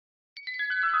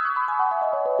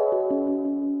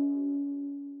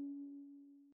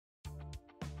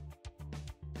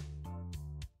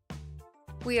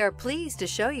We are pleased to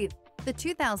show you the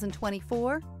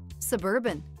 2024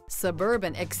 Suburban.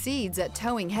 Suburban exceeds at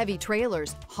towing heavy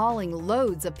trailers, hauling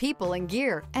loads of people and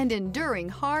gear, and enduring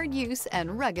hard use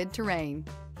and rugged terrain.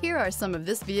 Here are some of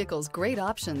this vehicle's great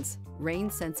options: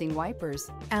 rain-sensing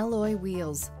wipers, alloy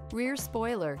wheels, rear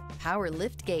spoiler, power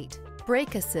liftgate,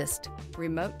 brake assist,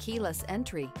 remote keyless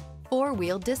entry,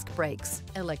 four-wheel disc brakes,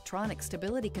 electronic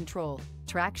stability control,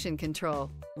 traction control,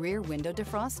 rear window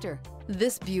defroster.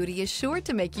 This beauty is sure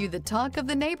to make you the talk of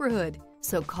the neighborhood.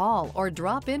 So call or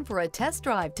drop in for a test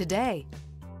drive today.